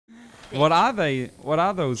bitch. What are they? What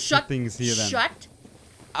are those things here then? Shut.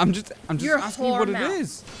 I'm just asking you what it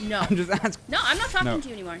is. No. I'm just asking. No, I'm not talking to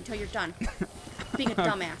you anymore until you're done being a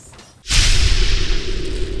dumbass.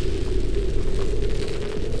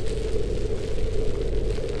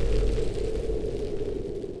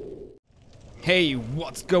 Hey,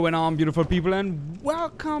 what's going on, beautiful people, and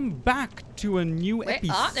welcome back to a new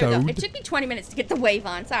episode. Oh, there we go. It took me 20 minutes to get the wave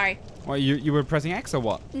on. Sorry. Well, you were pressing X or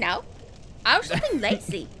what? No. I was just being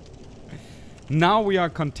lazy. Now we are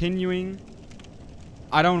continuing.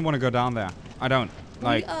 I don't want to go down there. I don't.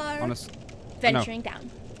 Like, we are honest. venturing down.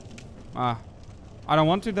 I don't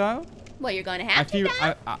want to though. Well, you're going to have to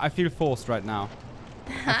down. I feel forced right now.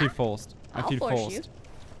 I feel forced. I feel forced. You.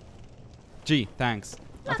 Gee, thanks.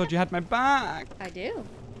 I thought you had my back. I do.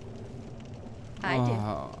 I do.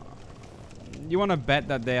 You want to bet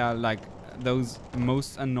that they are like those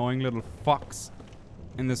most annoying little fucks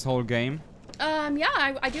in this whole game?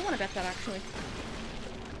 Yeah, I do want to bet that actually.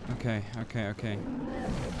 Okay.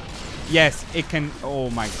 Yes, it can.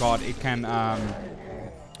 Oh my god, it can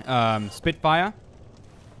Spitfire.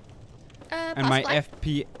 And my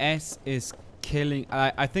FPS is killing.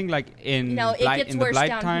 I think like in it gets worse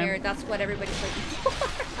down Blighttown, here. That's what everybody's waiting for.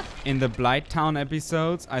 In the Blighttown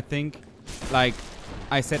episodes, I think like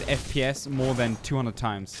I said FPS more than 200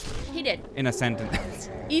 times. He did. In a sentence.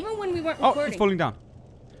 Even when we weren't recording. Oh, he's falling down.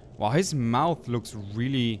 Wow, his mouth looks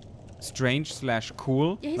really strange /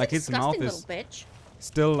 cool. Yeah, he's like a his mouth little is bitch.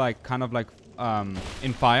 Still like kind of like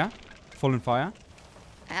in fire, full in fire.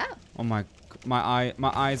 Oh. Oh my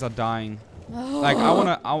eyes are dying. Like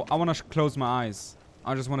I wanna close my eyes.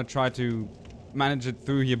 I just wanna try to manage it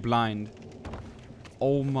through here blind.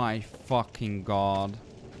 Oh my fucking god.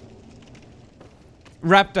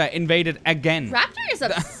 Raptor invaded again. Raptor is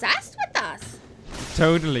obsessed with us.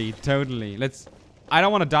 Totally. I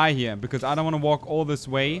don't want to die here because I don't want to walk all this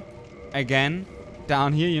way again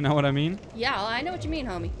down here. You know what I mean? Yeah, well, I know what you mean,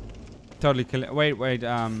 homie. Totally kill it. Wait.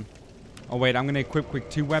 Oh wait, I'm gonna equip quick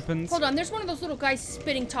 2 weapons. Hold on, there's one of those little guys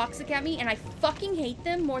spitting toxic at me, and I fucking hate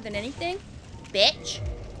them more than anything. Bitch.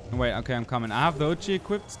 Wait, okay, I'm coming. I have the Ochi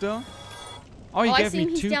equipped still. Oh, he gave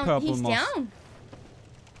me 2 purple moss.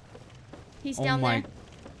 He's down there. Oh my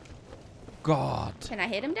god. Can I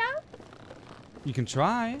hit him down? You can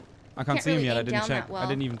try. I can't see him yet. I didn't check. Well. I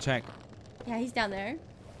didn't even check. Yeah, he's down there.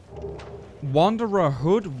 Wanderer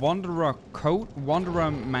hood, Wanderer coat, Wanderer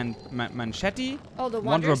manchetti. Oh, the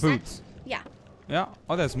Wanderer boots. Yeah. Yeah.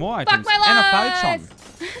 Oh, there's more items. Fuck my life! And a falchion.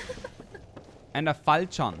 And a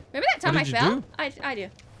falchion. Remember that time I fell? I do.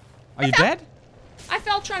 Are you dead? I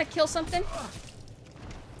fell trying to kill something.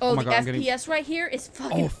 Oh, the God, FPS right here is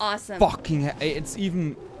fucking awesome. Fucking, it's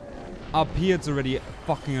even up here. It's already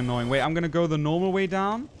fucking annoying. Wait, I'm gonna go the normal way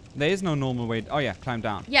down. There is no normal way. Oh yeah, climb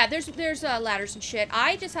down. Yeah, there's ladders and shit.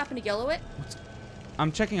 I just happen to yellow it.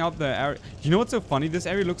 I'm checking out the area. You know what's so funny? This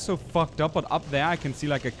area looks so fucked up, but up there I can see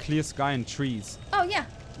like a clear sky and trees. Oh yeah.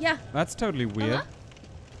 That's totally weird.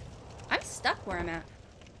 I'm stuck where I'm at.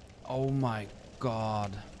 Oh my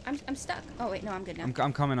god. I'm stuck. Oh wait, no, I'm good now. I'm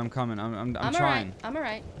coming. I'm trying. Alright. I'm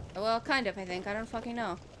alright. Well, kind of, I think. I don't fucking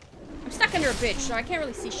know. I'm stuck under a bridge, so I can't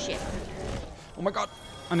really see shit. Oh my god.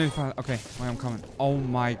 I nearly fell. Okay, wait, I'm coming. Oh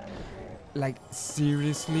my. Like,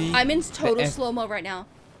 seriously? I'm in total slow-mo right now.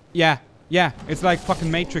 Yeah. It's like fucking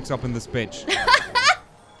Matrix up in this bitch.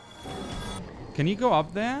 Can you go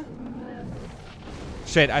up there?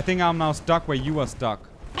 Shit, I think I'm now stuck where you are stuck.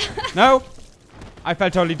 No! I fell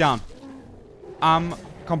totally down. I'm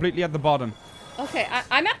completely at the bottom. Okay,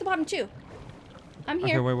 I'm at the bottom too. I'm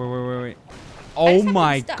here. Okay, wait. Oh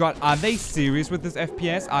my god, are they serious with this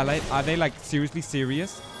FPS? Are they like seriously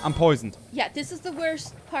serious? I'm poisoned. Yeah, this is the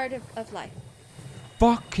worst part of life.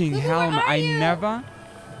 Fucking hell, never...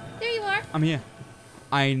 There you are. I'm here.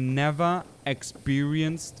 I never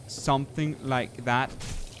experienced something like that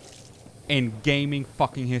in gaming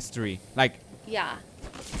fucking history. Like... Yeah.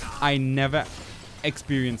 I never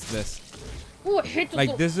experienced this. Oh, I hate those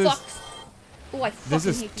like, this is... Oh, I fucking this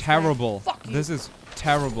is hate terrible. Fuck you. This is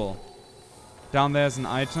terrible. Down there's an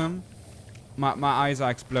item. My eyes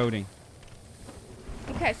are exploding.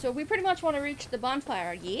 Okay, so we pretty much want to reach the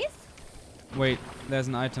bonfire, yes? Wait, there's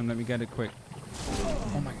an item. Let me get it quick.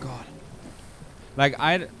 Oh my god. Like,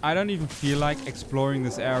 I don't even feel like exploring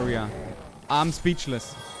this area. I'm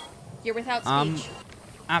speechless. You're without speech. I'm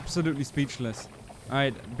absolutely speechless.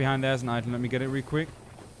 Alright, behind there's an item. Let me get it real quick.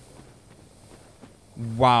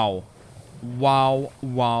 Wow.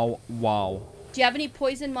 Do you have any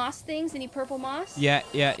poison moss things? Any purple moss? Yeah,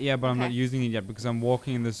 but I'm not using it yet because I'm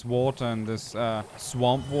walking in this water and this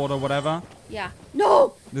swamp water, whatever. Yeah.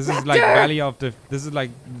 No! This Raptor! is like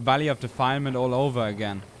Valley of Defilement all over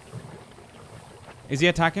again. Is he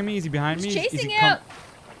attacking me? Is he behind me? He's chasing he you.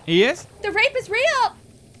 He is? The rape is real.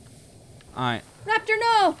 Alright. Raptor,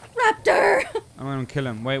 no. Raptor. I'm gonna kill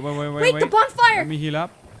him. Wait. Wait, the bonfire. Let me heal up.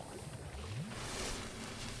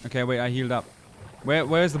 Okay, wait, I healed up.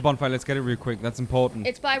 Where's the bonfire? Let's get it real quick. That's important.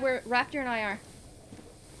 It's by where Raptor and I are.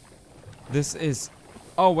 This is...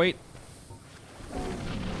 Oh, wait.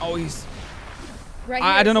 Oh, he's... Right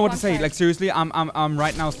I don't know what to say. bonfire. Like, seriously, I'm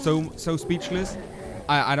right now so speechless.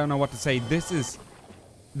 I don't know what to say. This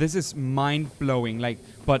is mind-blowing, like,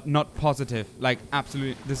 but not positive. Like,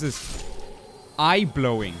 absolutely, this is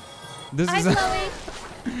eye-blowing. Eye-blowing.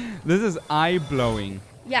 This is eye-blowing.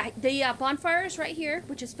 Yeah, the bonfire is right here,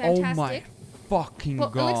 which is fantastic. Oh my fucking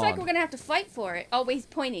but god. It looks like we're gonna have to fight for it. Oh, wait, he's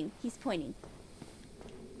pointing. He's pointing.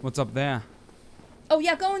 What's up there? Oh,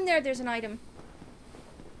 yeah, go in there. There's an item.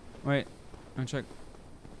 Wait, I'll check.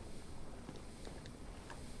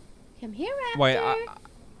 Come here, Raptor. Wait,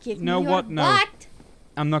 Give no, me your what? No. butt.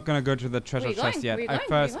 I'm not gonna go to the treasure Where you chest going? yet. Where you I going?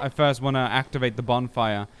 Where you first, going? I first want to activate the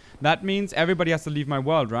bonfire. That means everybody has to leave my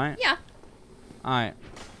world, right? Yeah. Alright,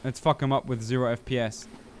 let's fuck him up with 0 FPS.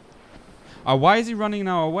 Why is he running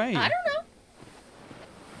now away? I don't know.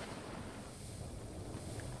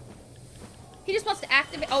 He just wants to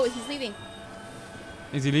activate. Oh, he's leaving.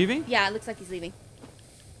 Is he leaving? Yeah, it looks like he's leaving.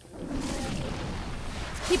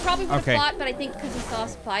 He probably would have fought, but I think because he saw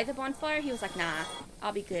us by the bonfire, he was like, nah,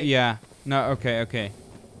 I'll be good. Yeah. No, okay. Okay,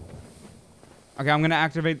 I'm gonna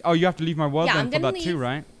activate... Oh, you have to leave my world then for that too,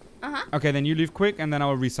 right? Uh-huh. Okay, then you leave quick and then I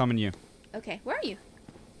will resummon you. Okay, where are you?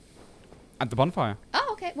 At the bonfire. Oh,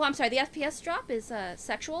 okay. Well, I'm sorry, the FPS drop is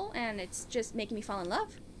sexual, and it's just making me fall in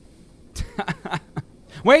love.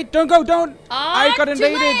 Wait, don't go, don't! I got too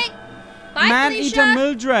invaded! late. Bye, Man-Eater Felicia.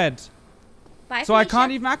 Mildred! Bye, So I Felicia.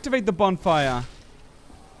 can't even activate the bonfire.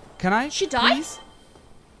 Can I? She died? Please?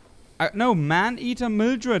 No, Man-Eater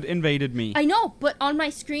Mildred invaded me. I know, but on my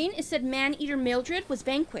screen, it said Man-Eater Mildred was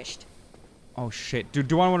vanquished. Oh shit.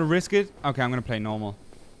 Do I want to risk it? Okay, I'm gonna play normal.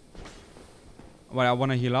 Wait, I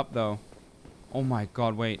want to heal up though. Oh my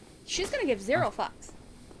god, wait. She's gonna give 0 fucks.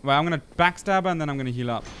 Wait, I'm gonna backstab her and then I'm gonna heal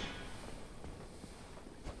up.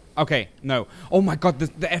 Okay, no. Oh my god, the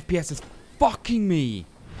FPS is fucking me.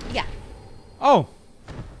 Yeah. Oh.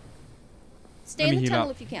 Stay Let in me the heal tunnel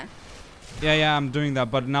up. if you can. Yeah, I'm doing that.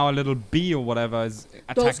 But now a little bee or whatever is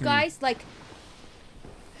attacking Those guys, me.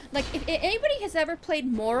 like if anybody has ever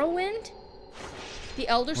played Morrowind, the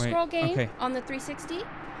Elder Scroll game on the 360,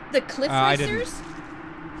 the cliff racers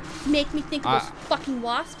make me think of those fucking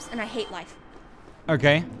wasps, and I hate life.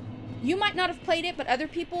 Okay. You might not have played it, but other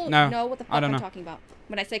people know what the fuck I'm talking about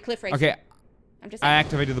when I say cliff racer. Okay. I'm just saying. I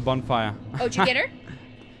activated the bonfire. Oh, did you get her?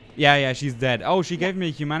 Yeah, she's dead. Oh, she gave me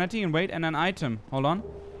a humanity and wait, and an item. Hold on.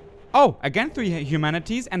 Oh, again 3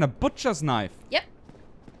 humanities and a butcher's knife. Yep.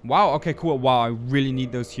 Wow, okay, cool. Wow, I really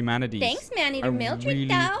need those humanities. Thanks, Man-Eater Mildred,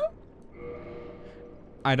 though.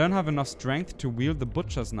 I don't have enough strength to wield the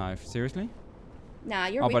butcher's knife. Seriously? Nah,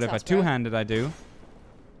 you're weak but if I sauce, bro. two-handed, I do.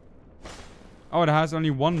 Oh, it has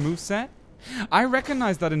only 1 moveset? I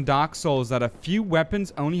recognize that in Dark Souls that a few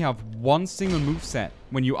weapons only have 1 single moveset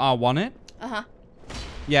when you R1 it. Uh-huh.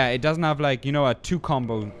 Yeah, it doesn't have like, you know, a 2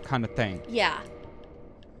 combo kind of thing. Yeah.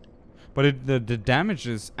 But the damage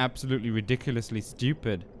is absolutely ridiculously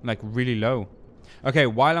stupid. Like, really low. Okay,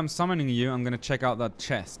 while I'm summoning you, I'm gonna check out that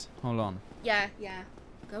chest. Hold on. Yeah.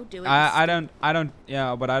 Go do it. I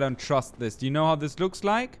don't trust this. Do you know how this looks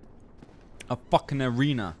like? A fucking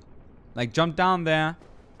arena. Like, jump down there,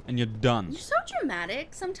 and you're done. You're so dramatic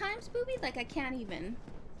sometimes, Booby. Like, I can't even.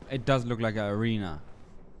 It does look like an arena.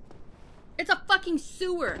 It's a fucking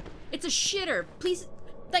sewer. It's a shitter. Please,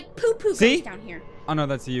 like, poo-poo See? goes down here. Oh, no,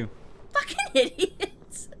 that's you. Fucking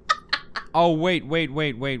idiots. Oh,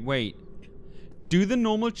 wait. Do the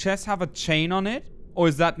normal chests have a chain on it? Or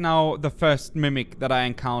is that now the first mimic that I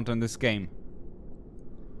encounter in this game?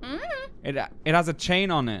 It has a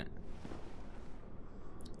chain on it.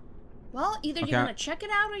 Well, either you're gonna check it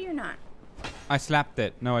out or you're not. I slapped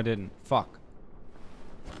it. No, I didn't. Fuck.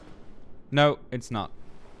 No, it's not.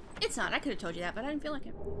 It's not. I could have told you that, but I didn't feel like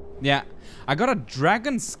it. Yeah. I got a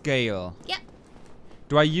dragon scale. Yep.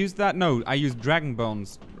 Do I use that? No, I use dragon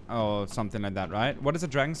bones or something like that, right? What is a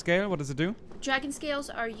dragon scale? What does it do? Dragon scales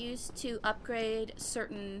are used to upgrade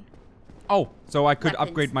certain... Oh, so I could weapons.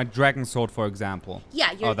 upgrade my dragon sword, for example.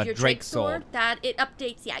 Yeah, your Drake Drake sword. That it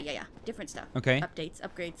updates. Yeah. Different stuff. Okay.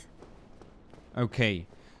 Upgrades. Okay.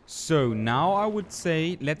 So now I would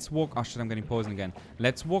say let's walk... Oh shit, I'm getting poisoned again.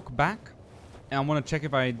 Let's walk back. And I want to check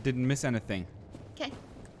if I didn't miss anything. Okay.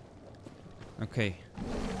 Okay.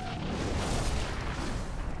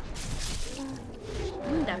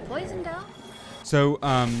 That poison down. So,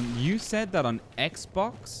 you said that on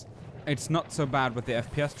Xbox, it's not so bad with the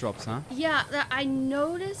FPS drops, huh? Yeah, I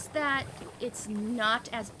noticed that it's not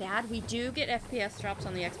as bad. We do get FPS drops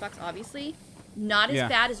on the Xbox, obviously. Not as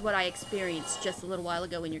bad as what I experienced just a little while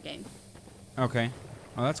ago in your game. Okay.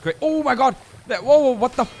 Oh, that's great. Oh my god! Whoa,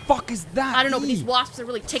 what the fuck is that? I don't know, but these wasps are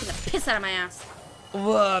really taking the piss out of my ass.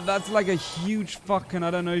 Ugh, that's like a huge fucking...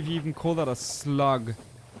 I don't know if you even call that a slug.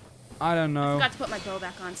 I don't know. I forgot to put my bow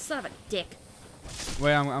back on. Son of a dick.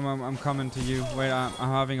 Wait, I'm coming to you. Wait, I'm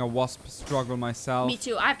having a wasp struggle myself. Me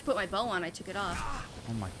too. I have to put my bow on. I took it off.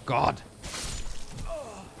 Oh my god.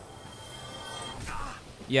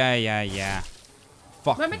 Yeah.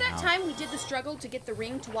 Fuck. Remember that time we did the struggle to get the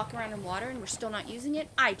ring to walk around in water and we're still not using it?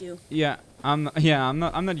 I do. Yeah, I'm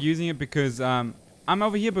not using it because I'm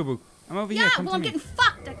over here, boo boo. I'm over here. Yeah, well I'm getting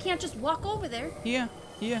fucked. I can't just walk over there. Here.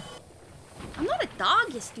 I'm not a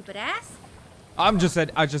dog, you stupid ass. I just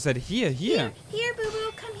said here. Here, boo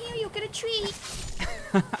boo, come here, you'll get a treat.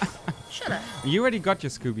 Shut up. You already got your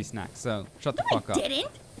Scooby snack, so shut the fuck up. I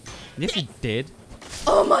didn't. Yes, you did.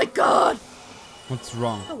 Oh my god. What's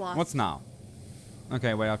wrong? What's now?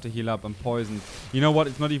 Okay, wait, I have to heal up. I'm poisoned. You know what?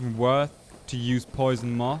 It's not even worth to use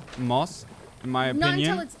poison moss, in my opinion. Not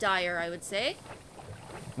until it's dire, I would say.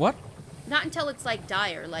 What? Not until it's like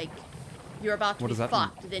dire, like you're about to be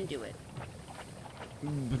fucked, then do it.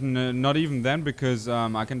 Not even then, because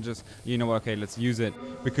I can just... You know what? Okay, let's use it.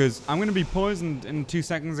 Because I'm going to be poisoned in 2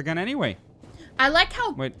 seconds again anyway. I like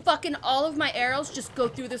how fucking all of my arrows just go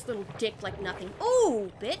through this little dick like nothing.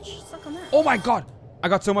 Ooh, bitch. Suck on that. Oh my god. I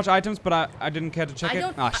got so much items, but I didn't care to check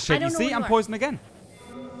it. Ah, shit. You see? I'm poisoned again.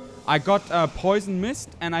 I got poison mist,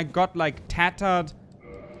 and I got, like, tattered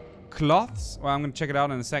cloths. Well, I'm going to check it out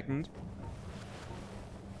in a second.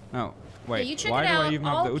 Oh, wait. Yeah, why do I even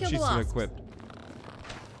have the Uchi still equipped?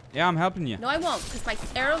 Yeah, I'm helping you. No, I won't, because my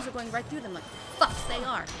arrows are going right through them like fucks they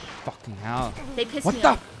are. Fucking hell. They piss me off.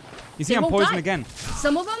 What the? You see, I'm poisoned again.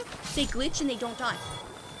 Some of them, they glitch and they don't die.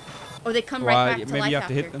 Or they come right back to life maybe you have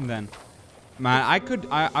to hit them then. Man,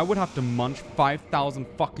 I would have to munch 5,000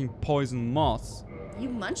 fucking poison moss. You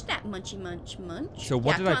munched that munch. So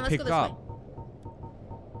what did I pick up?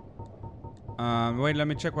 Wait, let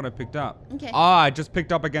me check what I picked up. Okay. Ah, I just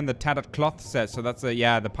picked up again the tattered cloth set. So that's the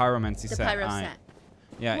pyromancy set. The pyro set.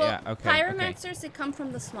 Yeah, okay. Pyromancers, they come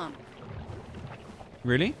from the swamp.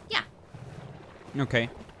 Really? Yeah. Okay.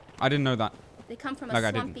 I didn't know that. They come from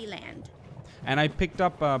a swampy land. And I picked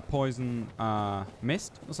up poison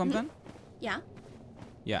mist or something? Yeah.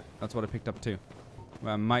 Yeah, that's what I picked up too.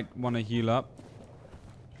 I might want to heal up.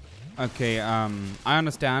 Okay, I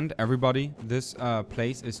understand, everybody. This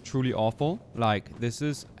place is truly awful. Like, this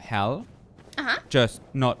is hell. Uh-huh. Just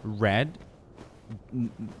not red.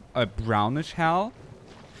 A brownish hell.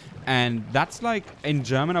 And that's like, in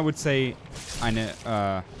German, I would say, eine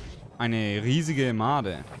riesige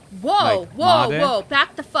Made. Whoa, like, whoa.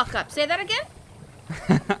 Back the fuck up. Say that again?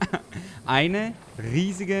 Eine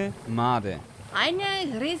riesige Made.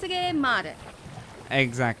 Eine riesige Made.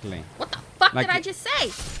 Exactly. What the fuck did I just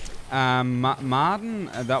say?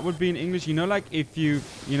 Maden, that would be in English. You know, like if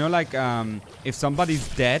if somebody's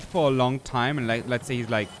dead for a long time, and like let's say he's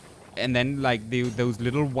like, and then like those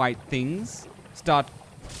little white things start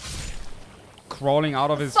crawling out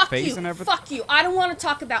of his face and everything. Fuck you. I don't want to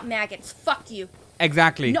talk about maggots. Fuck you.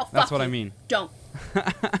 Exactly. No, that's what I mean. Don't.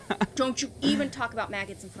 Don't you even talk about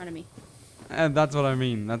maggots in front of me. That's what I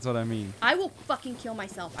mean. That's what I mean. I will fucking kill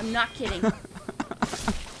myself. I'm not kidding.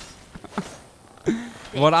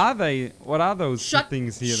 What are they? What are those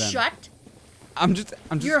things here then? Shut. I'm just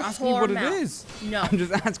asking you what it is. No. I'm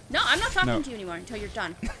just asking. No, I'm not talking to you anymore until you're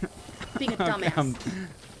done. Being a dumbass.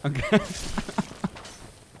 Okay.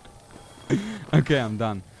 Okay, I'm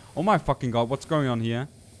done. Oh my fucking god, what's going on here?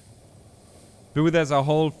 Dude, there's a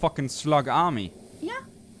whole fucking slug army. Yeah.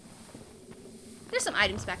 There's some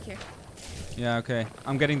items back here. Yeah, okay.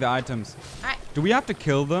 I'm getting the items. Alright. Do we have to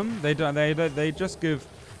kill them? They just give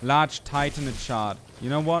large titanite shard. You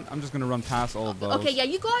know what? I'm just gonna run past all of those. Okay, yeah,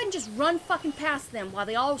 you go ahead and just run fucking past them while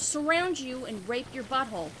they all surround you and rape your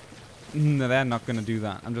butthole. No, they're not gonna do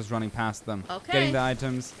that. I'm just running past them. Okay. Getting the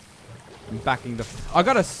items. And backing the... I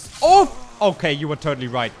got a... Oh! Okay, you were totally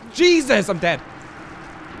right. Jesus, I'm dead.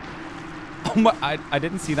 Oh my... I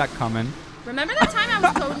didn't see that coming. Remember that time I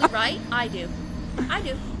was totally right? I do.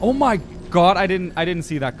 Oh my god, I didn't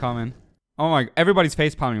see that coming. Oh my... Everybody's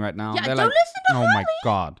face palming right now. Yeah, they're don't like, listen to oh Harley. My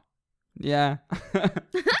god. Yeah.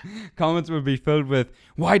 Comments will be filled with,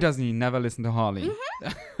 why doesn't he never listen to Harley?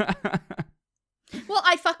 Well,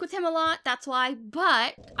 I fuck with him a lot, that's why.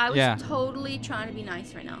 But I was totally trying to be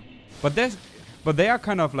nice right now. But they are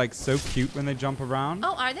kind of like so cute when they jump around.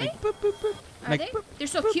 Oh, are they? Like, boop, boop, boop. Are they? They're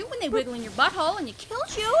so cute when they wiggle in your butthole and it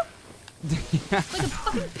kills you. Like a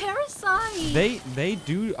fucking parasite. They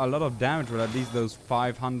do a lot of damage with at least those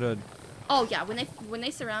 500. Oh yeah, when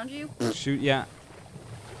they surround you. Shoot, yeah.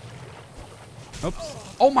 Oops.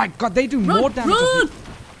 Oh my god, they do more damage.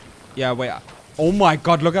 Yeah, wait. Oh my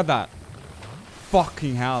god, look at that.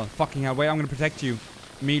 Fucking hell. Fucking hell. Wait, I'm gonna protect you.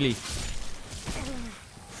 Melee.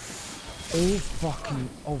 Oh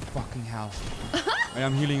fucking hell. Wait,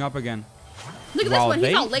 I'm healing up again. Look at this one.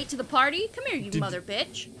 He's all late to the party. Come here, you mother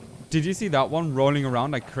bitch. Did you see that one rolling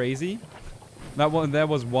around like crazy? That one, there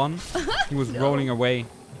was one. He was rolling away.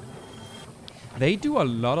 They do a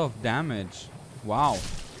lot of damage. Wow.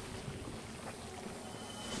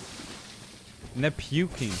 And they're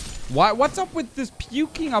puking. Why? What's up with this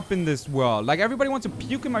puking up in this world? Like everybody wants to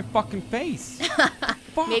puke in my fucking face.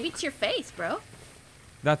 Fuck. Maybe it's your face, bro.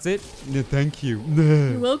 That's it? Yeah, thank you.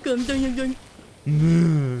 You're welcome.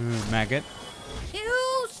 Maggot.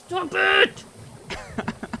 Ew, stop it!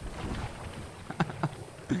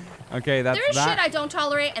 Okay, that's There's shit I don't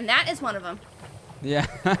tolerate, and that is one of them. Yeah.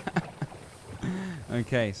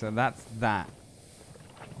 Okay, so that's that.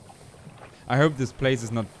 I hope this place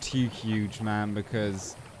is not too huge, man,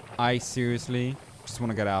 because I seriously just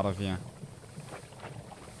want to get out of here.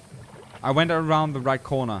 I went around the right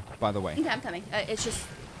corner, by the way. Okay, I'm coming. It's just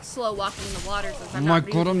slow walking in the water since I'm not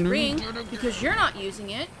using the ring because you're not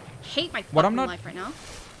using it. Hate my fucking life right now.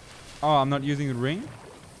 Oh, I'm not using the ring?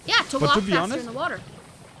 Yeah, to walk faster in the water.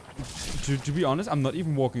 To be honest, I'm not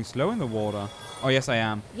even walking slow in the water. Oh, yes, I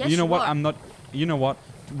am. Yes, you know what? are. I'm not. You know what?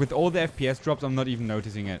 With all the FPS drops, I'm not even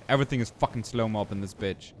noticing it. Everything is fucking slow-mo up in this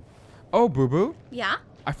bitch. Oh, boo-boo. Yeah?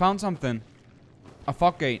 I found something. A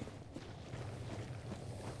fog gate.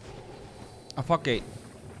 A fog gate.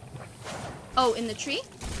 Oh, in the tree?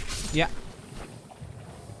 Yeah.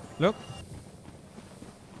 Look.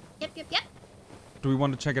 Yep. Do we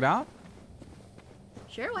want to check it out?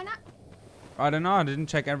 Sure, why not? I don't know. I didn't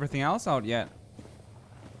check everything else out yet.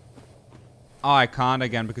 Oh, I can't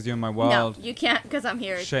again because you're in my world. No, you can't because I'm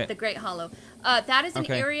here. Shit. The Great Hollow. That is an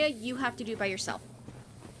area you have to do by yourself.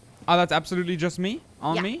 Oh, that's absolutely just me?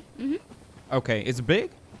 On me? Mm-hmm. Okay. Is it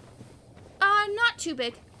big? Not too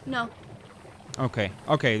big. No. Okay.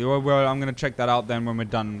 Okay. Well, I'm going to check that out then when we're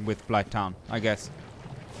done with Blighttown, I guess.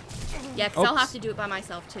 Yeah, because I'll have to do it by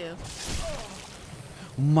myself too.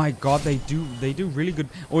 Oh my god, they do really good.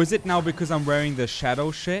 Or is it now because I'm wearing the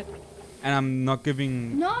shadow shit? And I'm not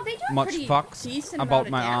giving much fucks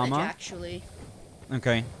about my armor. Actually.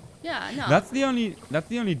 Okay. Yeah, no. That's the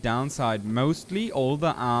only downside. Mostly all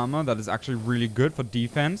the armor that is actually really good for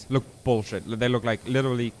defense look bullshit. They look like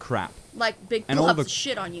literally crap. Like big blobs of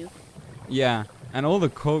shit on you. Yeah, and all the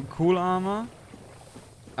cool armor,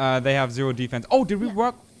 they have 0 defense. Oh, did we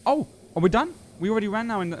work? Oh, are we done? We already ran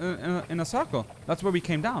now in a circle. That's where we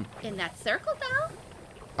came down. In that circle,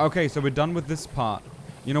 though? Okay, so we're done with this part.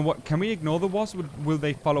 You know what? Can we ignore the wasp? Will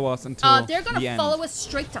they follow us until they're gonna follow us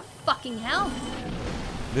straight to fucking hell.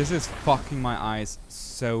 This is fucking my eyes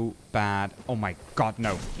so bad. Oh my god,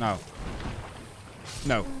 no. No.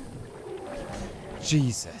 No.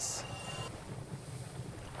 Jesus.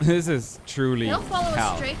 This is truly They'll follow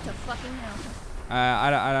hell. us straight to fucking hell.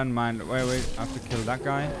 I don't mind. Wait. I have to kill that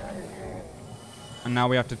guy. And now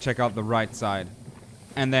we have to check out the right side.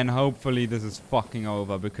 And then hopefully this is fucking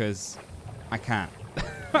over because I can't.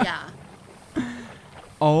 Yeah.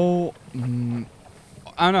 Oh. I don't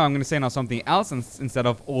know. I'm going to say now something else instead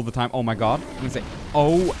of all the time. Oh my god. I'm going to say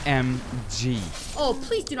OMG. Oh,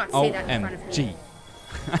 please do not say that in front of me.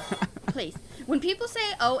 OMG. Please. When people say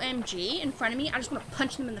OMG in front of me, I just want to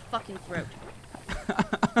punch them in the fucking throat.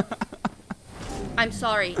 I'm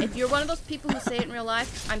sorry. If you're one of those people who say it in real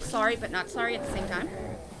life, I'm sorry, but not sorry at the same time.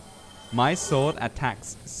 My sword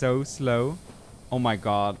attacks so slow. Oh my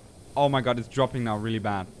god. Oh my god, it's dropping now really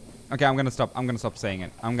bad. Okay, I'm gonna stop saying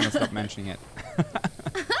it. I'm gonna stop mentioning it.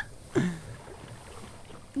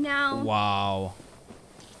 Now. Wow.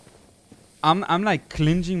 I'm like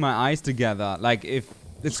clenching my eyes together. Like if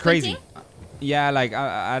it's crazy. Yeah, like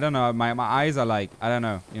I don't know. My eyes are like, I don't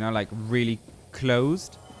know, you know, like really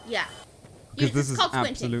closed. Yeah. Because this is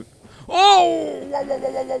absolute. Oh!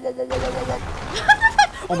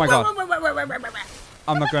 Oh my god.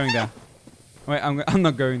 I'm not going there. Wait, I'm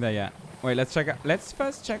not going there yet. Wait, let's check out. Let's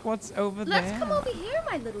first check what's over there. Let's come over here,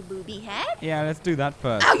 my little booby head. Yeah, let's do that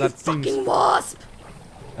first. Ow, that you seems fucking wasp!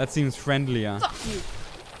 That seems friendlier. Fuck you.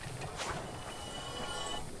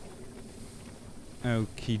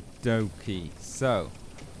 Okie dokie. So,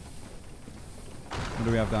 what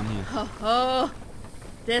do we have down here? Oh,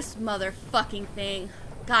 this motherfucking thing.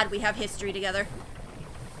 God, we have history together.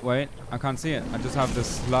 Wait, I can't see it. I just have this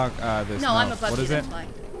slug. This. No, I'm above what you. Is it? Why.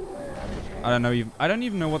 I don't know. I don't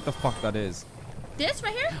even know what the fuck that is. This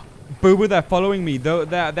right here? Boo Boo, they're following me. Though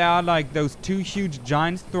they are like those two huge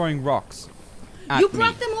giants throwing rocks. You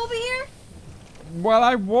brought them over here? Well,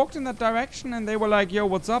 I walked in that direction and they were like, "Yo,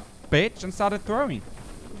 what's up, bitch?" and started throwing.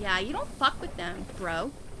 Yeah, you don't fuck with them,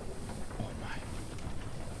 bro. Oh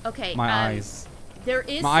my. Okay. My eyes. There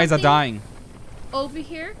is. My eyes are dying. Over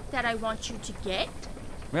here that I want you to get.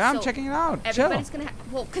 Yeah, I'm checking it out. Everybody's gonna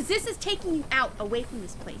well, because this is taking you out away from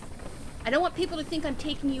this place. I don't want people to think I'm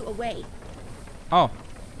taking you away. Oh.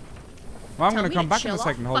 Well, I'm gonna come back in a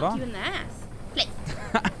second. Hold on. Fuck you in the ass. Place.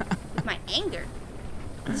 With my anger.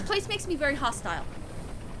 This place makes me very hostile.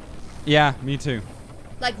 Yeah, me too.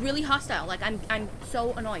 Like really hostile. Like I'm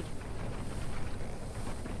so annoyed.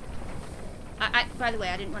 By the way,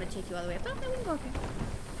 I didn't want to take you all the way up. Okay, we can go up here.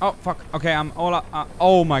 Oh fuck. Okay, I'm all up.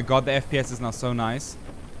 Oh my god, the FPS is now so nice.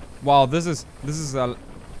 Wow, this is a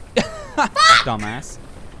dumbass.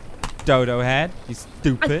 Dodo head, you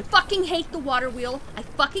stupid. I fucking hate the water wheel. I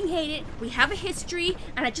fucking hate it. We have a history,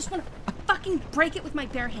 and I just want to fucking break it with my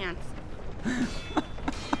bare hands.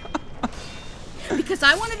 Because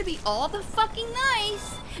I wanted to be all the fucking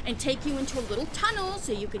nice and take you into a little tunnel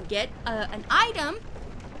so you could get an item.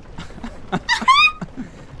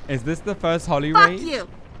 Is this the first Holly raid? Fuck you.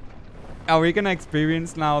 Are we gonna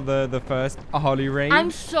experience now the first Holly raid? I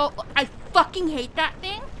fucking hate that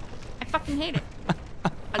thing. I fucking hate it.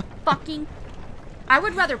 I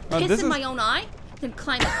would rather piss in my own eye than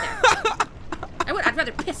climb up there. I'd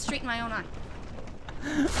rather piss straight in my own eye.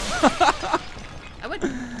 I would.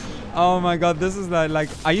 Oh my god, this is like,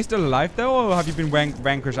 are you still alive though, or have you been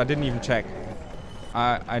vanquished? I didn't even check.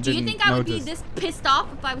 I didn't. Do you think I would be this pissed off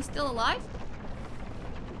if I was still alive?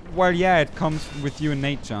 Well, yeah, it comes with you in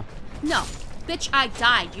nature. No, bitch, I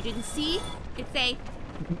died. You didn't see? It's a.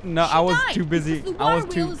 No, I was too busy. The water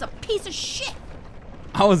wheel is a piece of shit.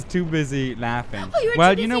 I was too busy laughing. Oh, you were well,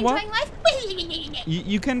 too busy you know what? enjoying life?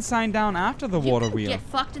 You can sign down after the water wheel. Get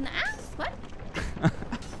fucked in the ass? What?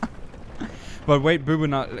 But wait, Boo Boo,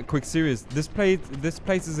 not quick serious. This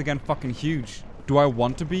place is again fucking huge. Do I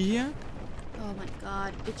want to be here? Oh my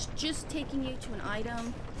god, it's just taking you to an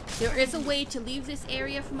item. There is a way to leave this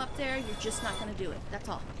area from up there. You're just not gonna do it. That's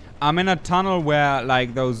all. I'm in a tunnel where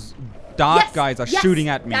like those dark guys are shooting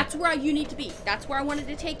at me. That's where you need to be. That's where I wanted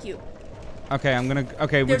to take you. Okay, we're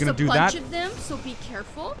gonna do that. There's a bunch of them, so be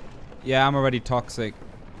careful. Yeah, I'm already toxic.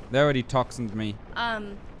 They already toxined me.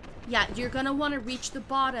 Yeah, you're gonna want to reach the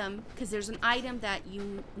bottom because there's an item that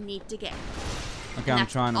you need to get. Okay, I'm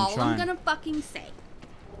trying. All I'm gonna fucking say.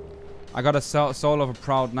 I got a soul of a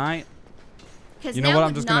proud knight. Because you know now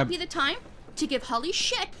would not be the time to give Holly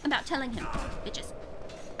shit about telling him, bitches.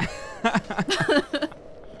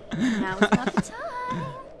 Now is not the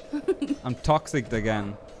time. I'm toxic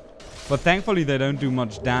again. But thankfully they don't do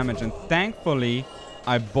much damage, and thankfully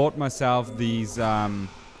I bought myself these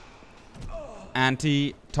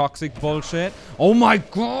anti-toxic bullshit. Oh my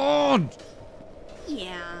god!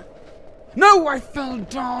 Yeah. No, I fell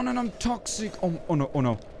down and I'm toxic. Oh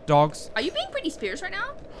no. Dogs. Are you being Britney Spears right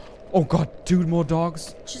now? Oh god, dude, more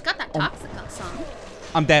dogs. She's got that toxic song.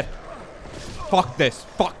 I'm dead. Fuck this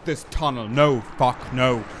tunnel. No, fuck,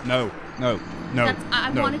 no.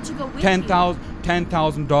 I wanted to go with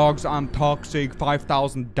 10,000 dogs, I'm toxic,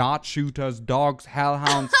 5,000 dart shooters, dogs,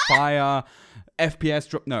 hellhounds, fire, FPS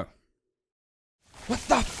drop. No. What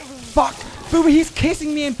the fuck? Boo, he's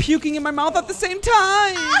kissing me and puking in my mouth at the same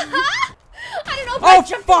time. I don't know if I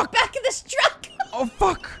jumped back in this truck. Oh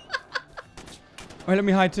fuck. Wait, let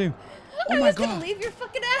me hide too. Oh my god. Gonna leave your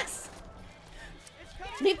fucking ass.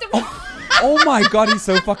 Leave the Oh my god, he's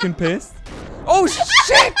so fucking pissed. Oh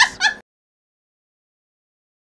shit!